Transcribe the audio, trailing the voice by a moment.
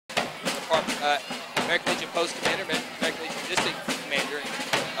American Legion Post Commander, American Legion District Commander, and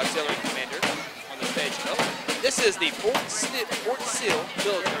Auxiliary Commander on the stage. This is the Fort Sill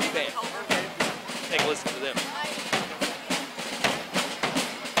Military Band. Take a listen to them.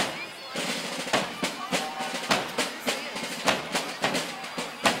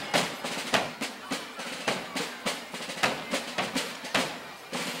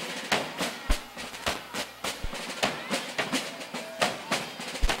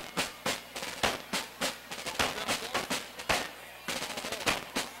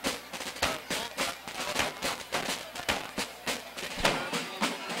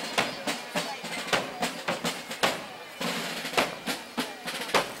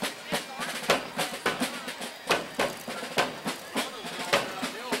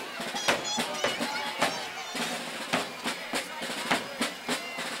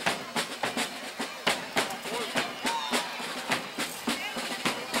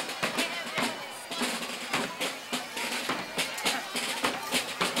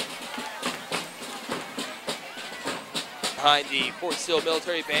 Behind the Fort Sill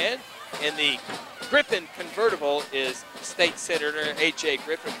Military Band, and the Griffin convertible is State Senator A.J.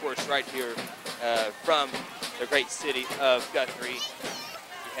 Griffin, of course, right here from the great city of Guthrie.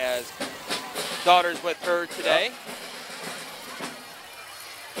 She has daughters with her today.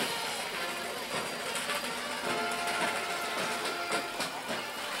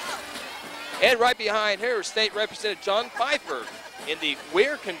 And right behind her, State Representative John Pfeiffer in the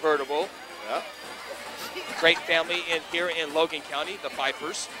Weir convertible. Yeah. Great family here in Logan County, the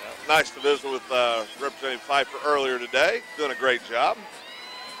Pfeiffers. Yeah. Nice to visit with Representative Pfeiffer earlier today. Doing a great job.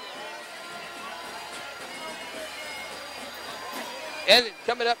 And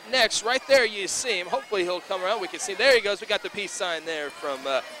coming up next, right there you see him. Hopefully he'll come around. We can see him. There he goes. We got the peace sign there from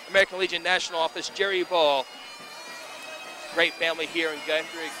American Legion National Office, Jerry Ball. Great family here in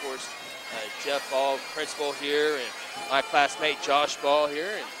Guthrie, of course. Jeff Ball, principal here, and my classmate Josh Ball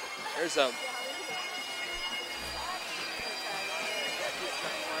here. And there's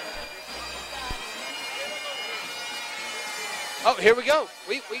oh, here we go.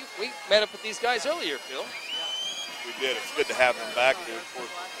 We met up with these guys earlier, Phil. We did. It's good to have them back here. Of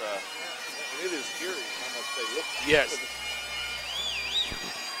course, it is curious how much they look. Yes.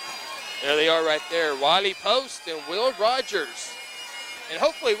 There they are right there, Wiley Post and Will Rogers. And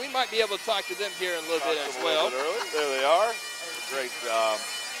hopefully we might be able to talk to them here in a little bit as well. There they are. Great job.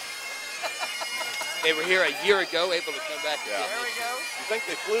 They were here a year ago, able to come back again. There we go. You think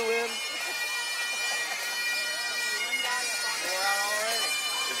they flew in?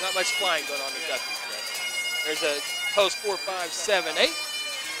 There's not much flying going on in Guthrie today. There's a post 4578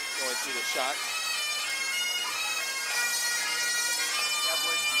 going through the shot.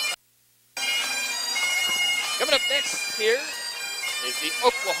 Coming up next here is the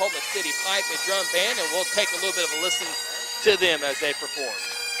Oklahoma City Pipe and Drum Band, and we'll take a little bit of a listen to them as they perform.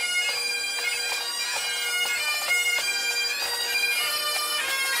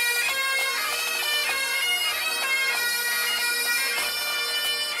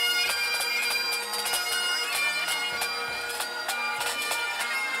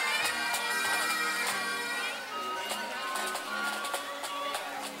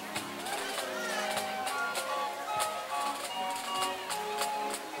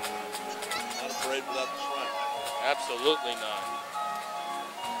 Absolutely not.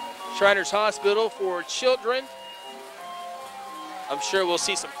 Shriners Hospital for Children. I'm sure we'll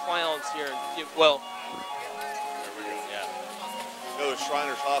see some clowns here. Well, there we go. Yeah. You know, the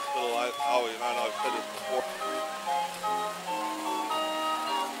Shriners Hospital, I know I've said this before.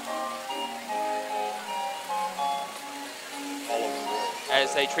 All over the world.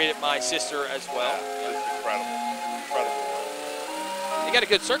 As they treated my sister as well. Yeah, it's incredible. Incredible. They got a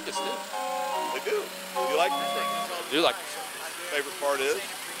good circus, too. They do. Do you like the circus? I do like the circus. Favorite part is?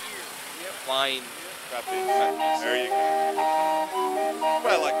 Flying. Trapeze. There you go.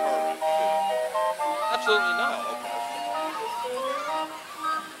 Probably like car rides, too. Absolutely not. Oh, okay.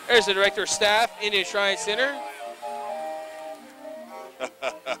 There's the director of staff, Indian Shrine Center.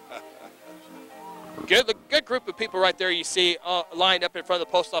 Good group of people right there you see lined up in front of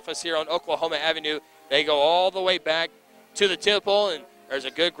the post office here on Oklahoma Avenue. They go all the way back to the temple, and there's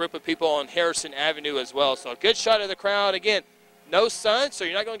a good group of people on Harrison Avenue as well. So a good shot of the crowd. Again, no sun, so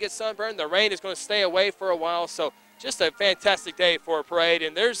you're not going to get sunburned. The rain is going to stay away for a while. So just a fantastic day for a parade.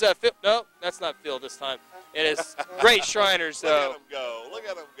 And there's a Phil. No, that's not Phil this time. It is great Shriners, though. Look at them go. Look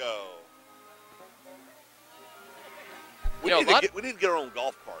at them go. We need to get our own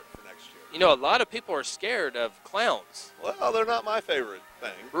golf cart for next year. You know, a lot of people are scared of clowns. Well, they're not my favorite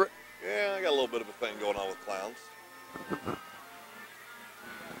thing. Yeah, I got a little bit of a thing going on with clowns.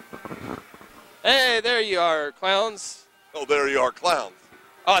 Hey, there you are, clowns. Oh, there you are, clowns.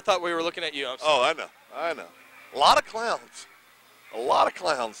 Oh, I thought we were looking at you. I'm sorry. Oh, I know. I know. A lot of clowns. A lot of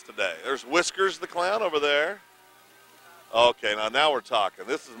clowns today. There's Whiskers the clown over there. Okay, now we're talking.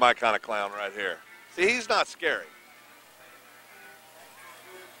 This is my kind of clown right here. See, he's not scary.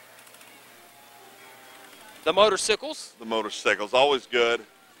 The motorcycles. The motorcycles, always good.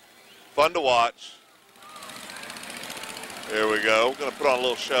 Fun to watch. Here we go. We're going to put on a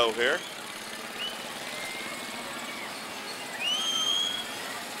little show here.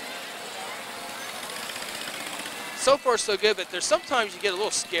 So far, so good, but there's sometimes you get a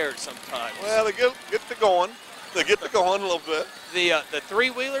little scared sometimes. Well, they get to going. They get to going a little bit. The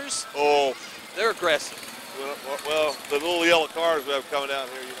three-wheelers, Oh, they're aggressive. well, the little yellow cars we have coming down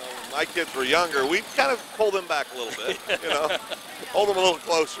here, you know, when my kids were younger, we kind of pulled them back a little bit, you know, hold them a little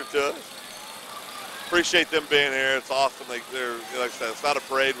closer to us. Appreciate them being here. It's awesome. They're, like I said, it's not a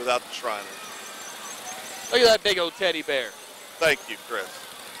parade without the Shriners. Look at that big old teddy bear. Thank you, Chris.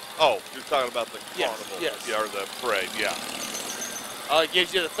 Oh, you're talking about the Yes, carnival. yes. Yeah, or the parade, yeah. Oh, it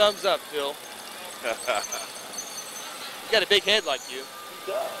gives you the thumbs up, Phil. You got a big head like you.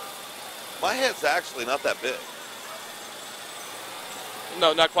 He does. My head's actually not that big.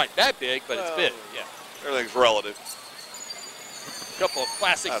 No, not quite that big, but it's big, yeah. Everything's relative. A couple of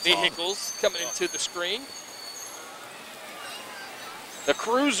classic That's vehicles coming into the screen. The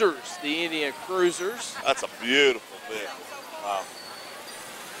cruisers, the Indian cruisers. That's a beautiful vehicle. Wow.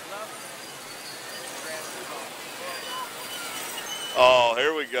 Oh,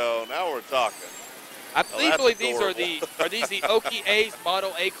 here we go. Now we're talking. I that's believe these are adorable. these the Okie A's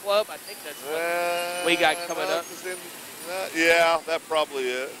Model A Club? I think that's what we got coming up. Yeah, that probably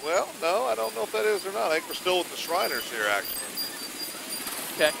is. Well, no, I don't know if that is or not. I think we're still with the Shriners here, actually.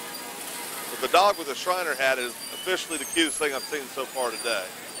 Okay. But the dog with the Shriner hat is officially the cutest thing I've seen so far today.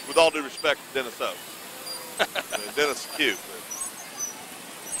 With all due respect to Dennis Oaks. I mean, Dennis is cute.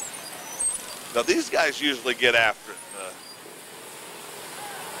 But... Now, these guys usually get after it.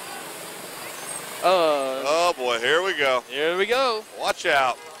 Oh, boy, here we go. Here we go. Watch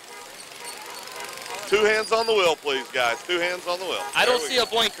out. 2 hands on the wheel, please, guys. 2 hands on the wheel. I don't see a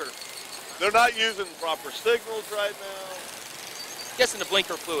blinker. They're not using proper signals right now. Guessing the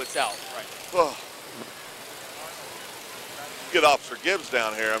blinker fluid's out. Right. Oh. Get Officer Gibbs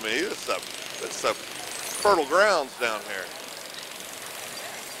down here. I mean, it's a fertile grounds down here.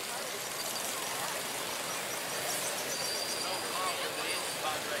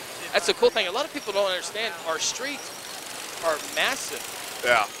 That's the cool thing. A lot of people don't understand our streets are massive.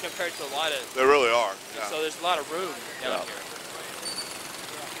 Yeah. Compared to a lot of. They really are. Yeah. So there's a lot of room down here.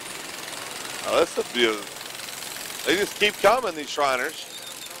 Oh, that's the beauty. They just keep coming, these Shriners.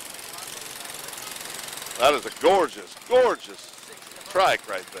 That is a gorgeous, gorgeous trike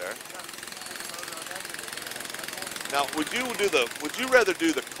right there. Now, would you rather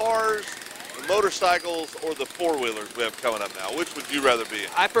do the cars, the motorcycles, or the 4-wheelers we have coming up now? Which would you rather be in?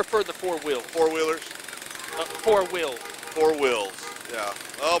 I prefer the 4-wheel. 4-wheelers? 4-wheel. 4 wheels. Yeah.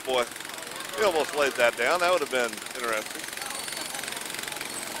 Oh boy. You almost laid that down. That would have been interesting.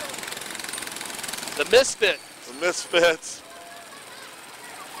 The Misfit. The Misfits.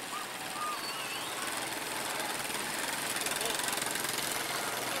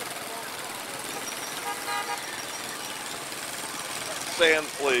 Sand,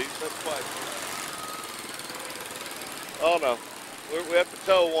 please. That's fine. Oh no. We have to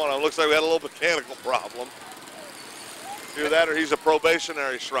tow one of them. Looks like we had a little mechanical problem. Either that or he's a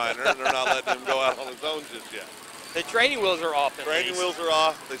probationary Shriner and they're not letting him go out on his own just yet. The training wheels are off. Training wheels are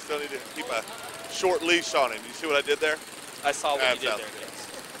off. They still need to keep a short leash on him. You see what I did there? I saw what you did there. Yes.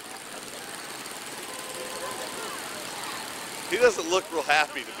 He doesn't look real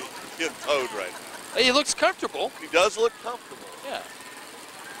happy to be getting towed right now. He looks comfortable. He does look comfortable. Yeah.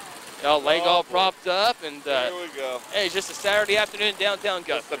 Leg all propped up, and there we go. Hey, it's just a Saturday afternoon in downtown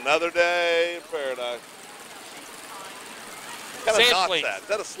Guthrie. Just another day in paradise. What kind of knot is that? Is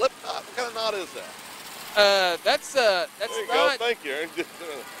that a slip knot? What kind of knot is that? That's there you not. Go. Thank you. Just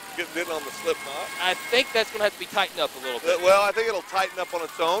getting in on the slip knot. I think that's going to have to be tightened up a little bit. Well, I think it'll tighten up on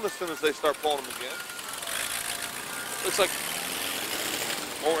its own as soon as they start pulling them again. Looks like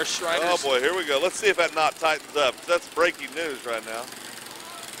more Shriners. Oh boy, here we go. Let's see if that knot tightens up. That's breaking news right now.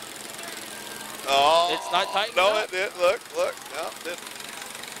 Oh, it's not tightened no, up. No, it did. Look. No, it didn't.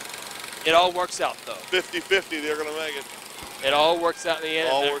 It all works out, though. 50-50, they're going to make it. It all works out in the end.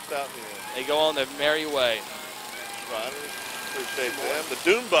 All works out in the end. They go on their merry way. Right. Appreciate them. The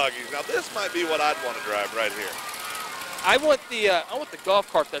dune buggies. Now, this might be what I'd want to drive right here. I want the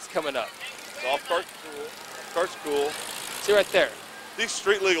golf cart that's coming up. Golf cart's cool. Golf cart's cool. See right there. These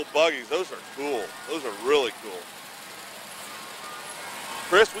street legal buggies, those are cool. Those are really cool.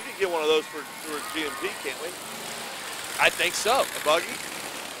 Chris, we could get one of those for GMP, can't we? I think so. A buggy?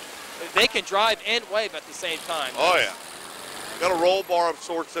 They can drive and wave at the same time. Oh, yeah. Got a roll bar of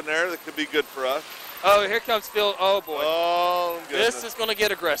sorts in there that could be good for us. Oh, here comes Phil. Oh, boy. Oh, goodness. This is going to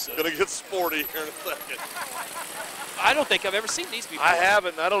get aggressive. Going to get sporty here in a second. I don't think I've ever seen these before. I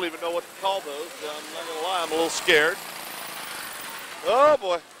haven't. I don't even know what to call those. I'm not going to lie. I'm a little scared. Oh,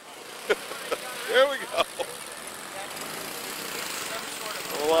 boy. Here we go.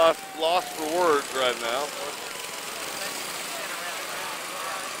 I'm lost for words right now.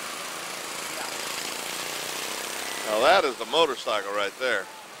 Now that is a motorcycle right there.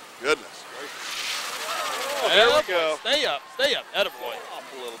 Goodness gracious. Oh, there we go. Stay up, attaboy. Off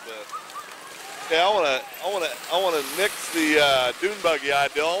a little bit. Okay, I wanna nix the dune buggy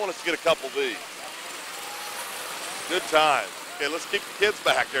idea. I want us to get a couple of these. Good times. Okay, let's keep the kids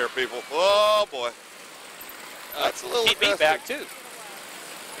back here, people. Oh boy. That's a little keep me back too.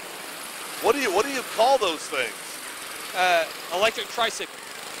 What do you call those things? Electric tricycle.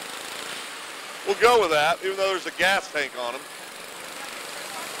 We'll go with that, even though there's a gas tank on them.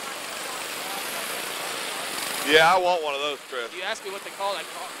 Yeah, I want one of those, Chris. You ask me what they call them, and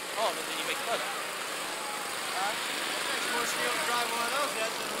then you make fun of it. It's more skill to drive one of those than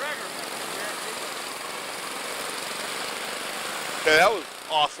a regular one. Okay, that was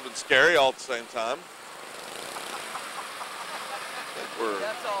awesome and scary all at the same time.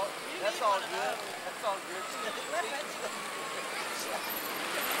 That's all good. That's all good.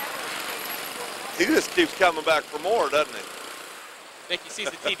 He just keeps coming back for more, doesn't he? I think he sees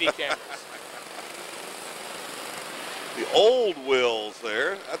the TV cameras. The old wheels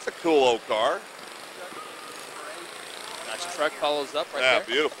there. That's a cool old car. Nice truck follows up right Yeah, there.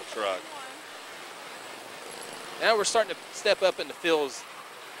 beautiful truck. Now we're starting to step up into Phil's.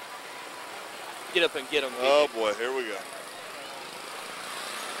 Get up and get them. Oh boy, here we go.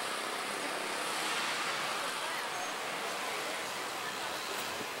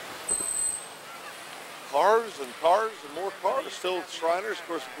 Cars and more cars. Still Shriners. Of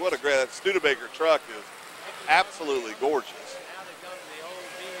course, what a great, that Studebaker truck is absolutely gorgeous.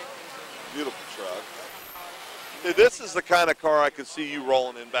 Beautiful truck. Hey, this is the kind of car I could see you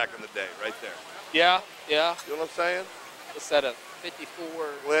rolling in back in the day, right there. Yeah. You know what I'm saying? What's that, a 54?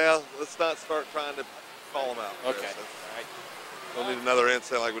 Well, let's not start trying to call them out. Chris. Okay. All right. Don't need another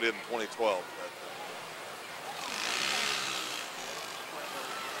incident like we did in 2012.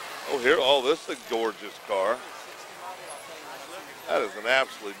 Oh, this is a gorgeous car. That is an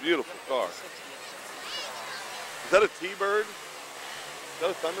absolutely beautiful car. Is that a T-Bird? Is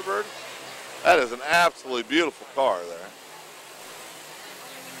that a Thunderbird? That is an absolutely beautiful car there.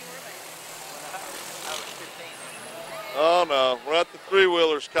 Oh no, we're at the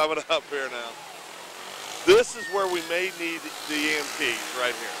three-wheelers coming up here now. This is where we may need the EMTs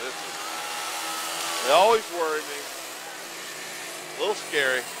right here. They always worry me. A little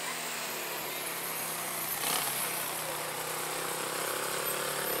scary.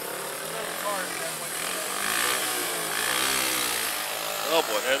 Oh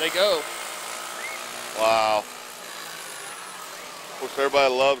boy, There they go. wow. Of course,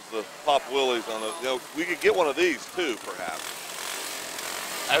 everybody loves the pop willies on the, we could get one of these too, perhaps.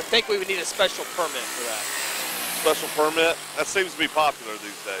 I think we would need a special permit for that. Special permit? That seems to be popular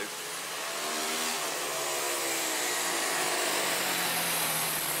these days.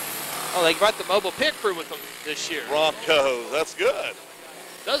 Oh, they brought the mobile pit crew with them this year. Broncos, that's good.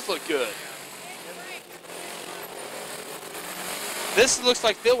 Does look good. This looks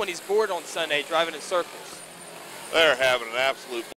like Phil when he's bored on Sunday driving in circles. They're having an absolute